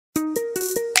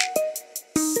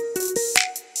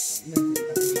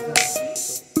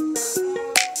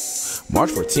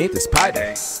March 14th is Pi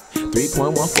Day.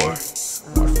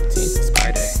 3.14. March 14th is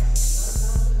Pi Day.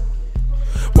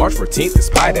 March 14th is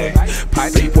Pi Day. Pi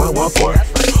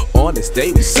 3.14. On this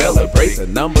day we celebrate the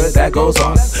number that goes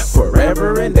on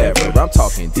forever and ever. I'm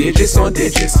talking digits on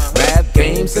digits, math,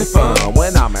 games, and fun.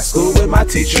 When I'm at school with my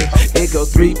teacher, it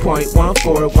goes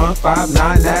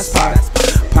 3.14159. That's pi.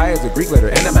 Pi is a Greek letter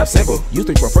and a math symbol. Use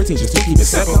 3.14 just to keep it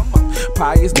simple.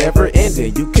 Pi is never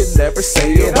ending, you can never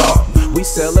say it all. We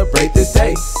celebrate this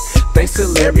day thanks to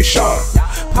Larry Shaw.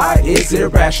 Pi is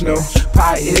irrational,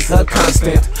 pi is a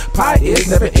constant, pi is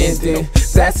never ending,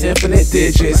 that's infinite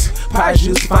digits. Pi is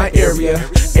used to find area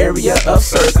of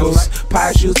circles. Pi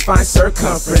is used to find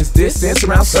circumference, distance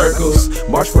around circles.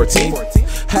 March 14th,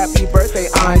 happy birthday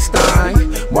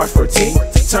Einstein. March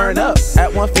 14th, turn up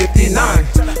at 1:59.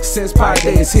 Since Pi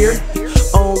Day is here,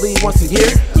 only once a year,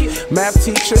 math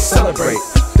teachers celebrate.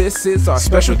 This is our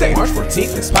special day. March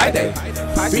 14th is Pi Day.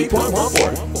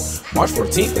 3.14. March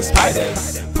 14th is Pi Day.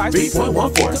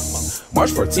 3.14.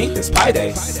 March 14th is Pi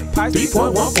Day.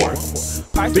 3.14.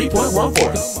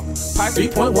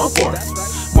 3.14.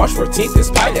 3.14. March 14th is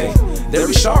Pi Day.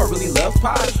 Larry Shaw really loves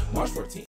pi. March 14th.